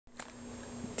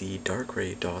The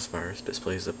Darkray DOS Virus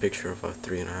displays a picture of a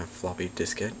 3.5 floppy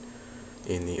diskette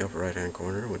in the upper right hand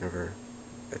corner whenever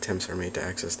attempts are made to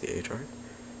access the A drive.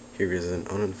 Here is an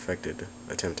unaffected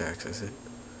attempt to access it.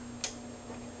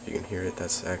 If you can hear it,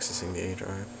 that's accessing the A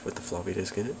drive with the floppy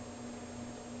disk in it.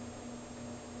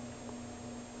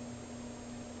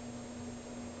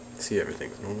 See,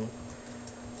 everything's normal.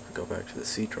 Go back to the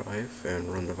C drive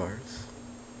and run the virus.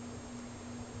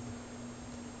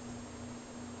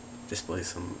 Display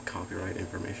some copyright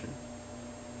information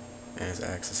as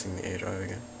accessing the A drive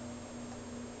again.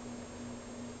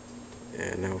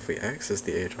 And now if we access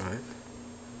the A drive,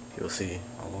 you'll see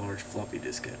a large floppy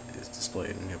diskette is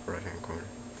displayed in the upper right hand corner.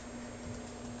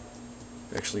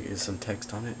 There actually is some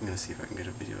text on it. I'm going to see if I can get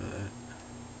a video of that.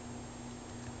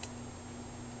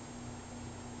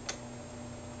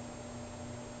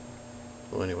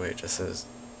 Well, anyway, it just says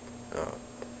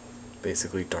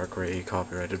basically Darkray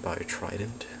copyrighted by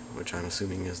Trident, which I'm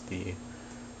assuming is the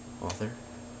author.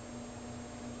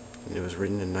 And it was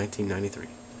written in 1993.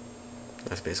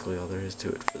 That's basically all there is to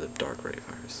it for the Darkray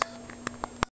virus.